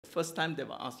first time they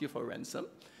will ask you for ransom,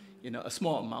 a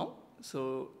small amount,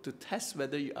 so to test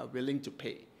whether you are willing to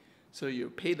pay. So you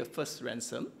pay the first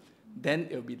ransom, then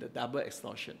it will be the double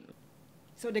extortion.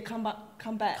 So they come back?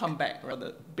 Come back,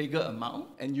 rather bigger amount,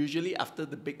 and usually after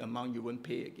the big amount, you won't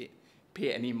pay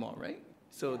anymore, right?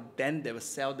 So then they will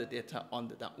sell the data on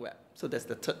the dark web. So that's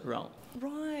the third round.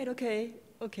 Right, okay.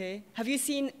 Have you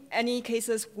seen any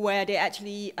cases where they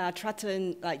actually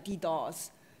threaten like DDoS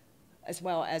as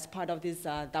well as part of this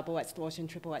double extortion,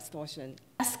 triple extortion?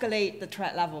 Escalate the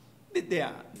threat level.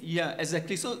 Yeah,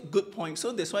 exactly. So good point.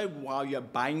 So that's why while you're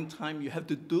buying time, you have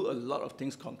to do a lot of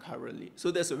things concurrently.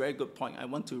 So that's a very good point. I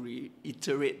want to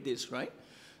reiterate this, right?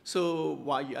 So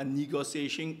while you are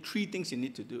negotiating, 3 things you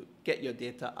need to do. Get your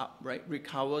data up, right?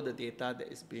 Recover the data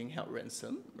that is being held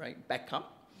ransom, right?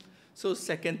 Backup. So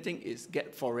second thing is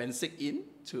get forensic in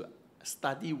to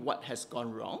study what has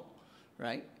gone wrong,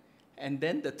 right? And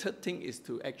then the third thing is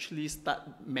to actually start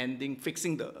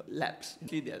fixing the lapse.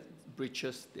 There are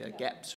breaches, there are gaps,